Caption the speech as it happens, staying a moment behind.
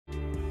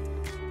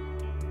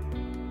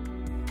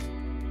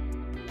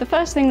The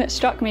first thing that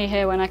struck me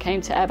here when I came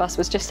to Airbus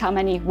was just how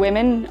many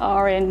women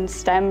are in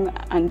STEM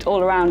and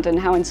all around, and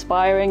how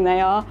inspiring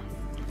they are.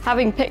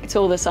 Having picked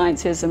all the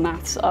sciences and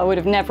maths, I would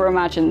have never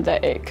imagined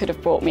that it could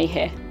have brought me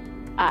here.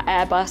 At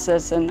Airbus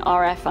as an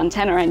RF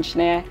antenna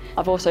engineer,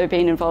 I've also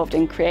been involved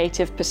in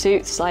creative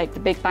pursuits like the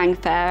Big Bang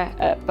Fair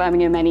at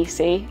Birmingham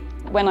NEC.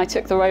 When I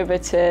took the rover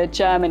to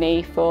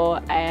Germany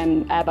for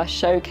an Airbus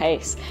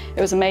showcase,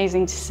 it was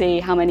amazing to see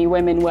how many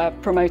women were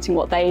promoting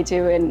what they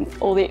do and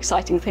all the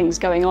exciting things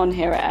going on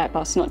here at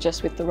Airbus, not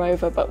just with the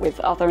rover, but with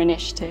other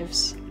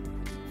initiatives.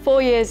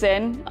 4 years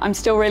in, I'm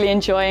still really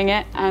enjoying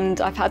it,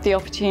 and I've had the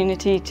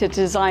opportunity to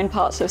design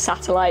parts of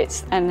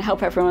satellites and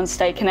help everyone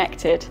stay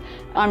connected.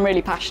 I'm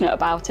really passionate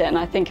about it, and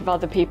I think if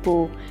other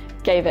people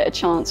gave it a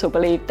chance or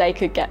believed they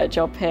could get a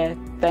job here,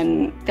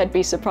 then they'd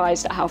be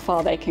surprised at how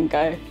far they can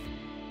go.